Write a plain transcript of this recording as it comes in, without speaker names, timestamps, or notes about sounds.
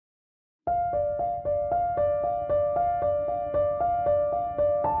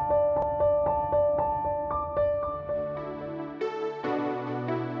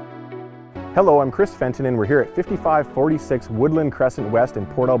Hello, I'm Chris Fenton and we're here at 5546 Woodland Crescent West in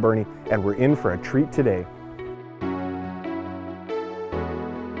Port Alberni, and we're in for a treat today.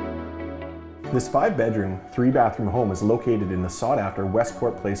 This 5-bedroom, 3-bathroom home is located in the sought-after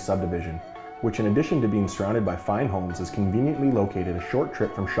Westport Place subdivision, which in addition to being surrounded by fine homes is conveniently located a short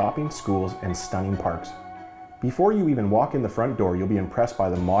trip from shopping, schools, and stunning parks. Before you even walk in the front door, you'll be impressed by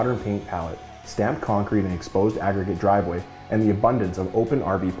the modern paint palette, stamped concrete and exposed aggregate driveway, and the abundance of open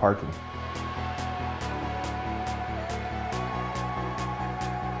RV parking.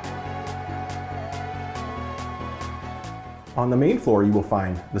 On the main floor you will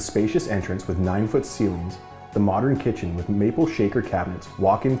find the spacious entrance with 9-foot ceilings, the modern kitchen with maple shaker cabinets,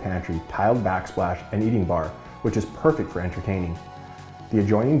 walk-in pantry, tiled backsplash, and eating bar, which is perfect for entertaining. The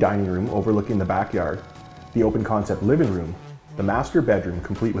adjoining dining room overlooking the backyard, the open concept living room, the master bedroom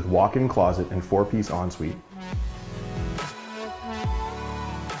complete with walk-in closet and 4-piece ensuite,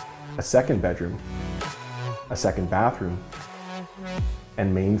 a second bedroom, a second bathroom,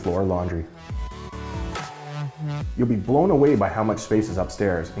 and main floor laundry. You'll be blown away by how much space is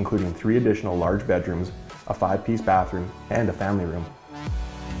upstairs, including 3 additional large bedrooms, a 5-piece bathroom, and a family room.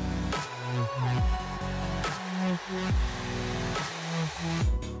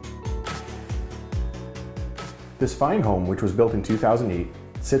 This fine home, which was built in 2008,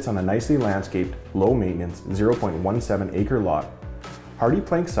 sits on a nicely landscaped, low-maintenance 0.17 acre lot. Hardy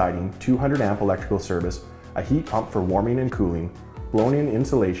plank siding, 200 amp electrical service, a heat pump for warming and cooling, blown-in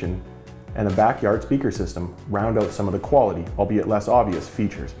insulation, and a backyard speaker system round out some of the quality, albeit less obvious,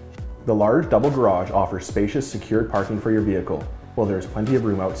 features. The large double garage offers spacious, secured parking for your vehicle, while there is plenty of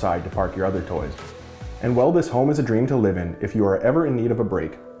room outside to park your other toys. And while this home is a dream to live in, if you are ever in need of a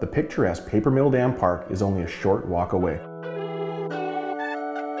break, the picturesque Paper Mill Dam Park is only a short walk away.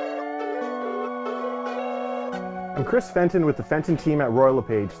 I'm Chris Fenton with the Fenton team at Royal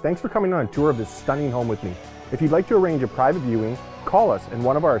LePage. Thanks for coming on a tour of this stunning home with me. If you'd like to arrange a private viewing, call us and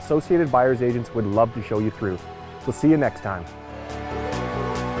one of our associated buyer's agents would love to show you through. We'll see you next time.